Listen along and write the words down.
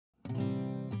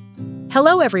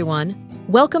Hello everyone,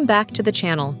 welcome back to the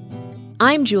channel.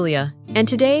 I'm Julia, and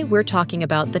today we're talking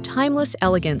about the timeless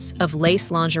elegance of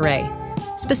lace lingerie,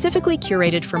 specifically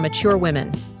curated for mature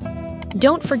women.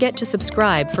 Don't forget to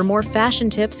subscribe for more fashion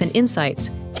tips and insights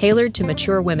tailored to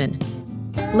mature women.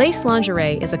 Lace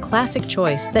lingerie is a classic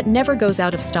choice that never goes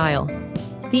out of style.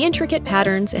 The intricate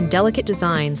patterns and delicate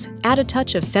designs add a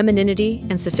touch of femininity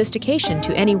and sophistication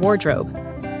to any wardrobe.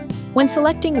 When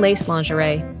selecting lace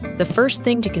lingerie, the first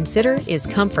thing to consider is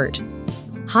comfort.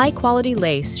 High-quality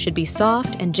lace should be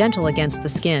soft and gentle against the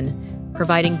skin,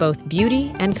 providing both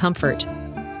beauty and comfort.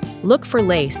 Look for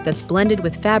lace that's blended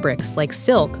with fabrics like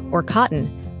silk or cotton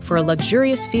for a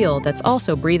luxurious feel that's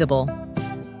also breathable.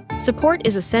 Support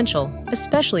is essential,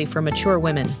 especially for mature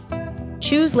women.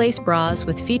 Choose lace bras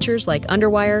with features like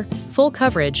underwire, full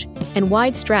coverage, and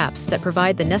wide straps that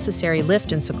provide the necessary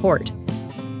lift and support.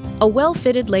 A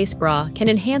well-fitted lace bra can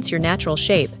enhance your natural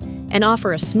shape and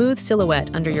offer a smooth silhouette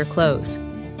under your clothes.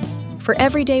 For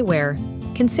everyday wear,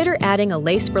 consider adding a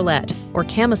lace bralette or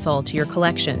camisole to your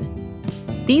collection.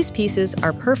 These pieces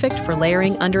are perfect for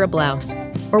layering under a blouse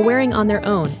or wearing on their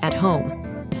own at home.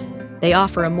 They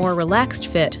offer a more relaxed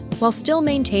fit while still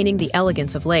maintaining the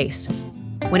elegance of lace.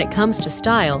 When it comes to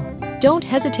style, don't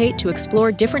hesitate to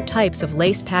explore different types of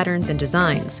lace patterns and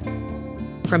designs.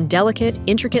 From delicate,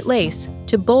 intricate lace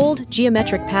to bold,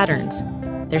 geometric patterns,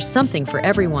 there's something for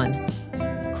everyone.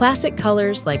 Classic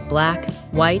colors like black,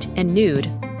 white, and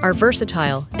nude are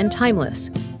versatile and timeless.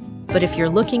 But if you're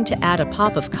looking to add a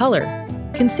pop of color,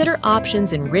 consider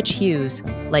options in rich hues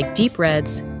like deep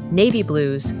reds, navy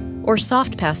blues, or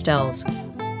soft pastels.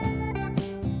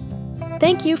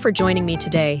 Thank you for joining me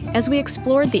today as we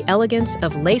explored the elegance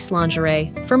of lace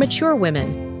lingerie for mature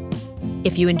women.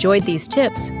 If you enjoyed these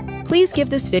tips, please give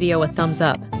this video a thumbs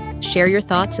up, share your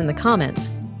thoughts in the comments,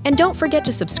 and don't forget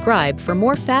to subscribe for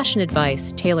more fashion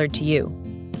advice tailored to you.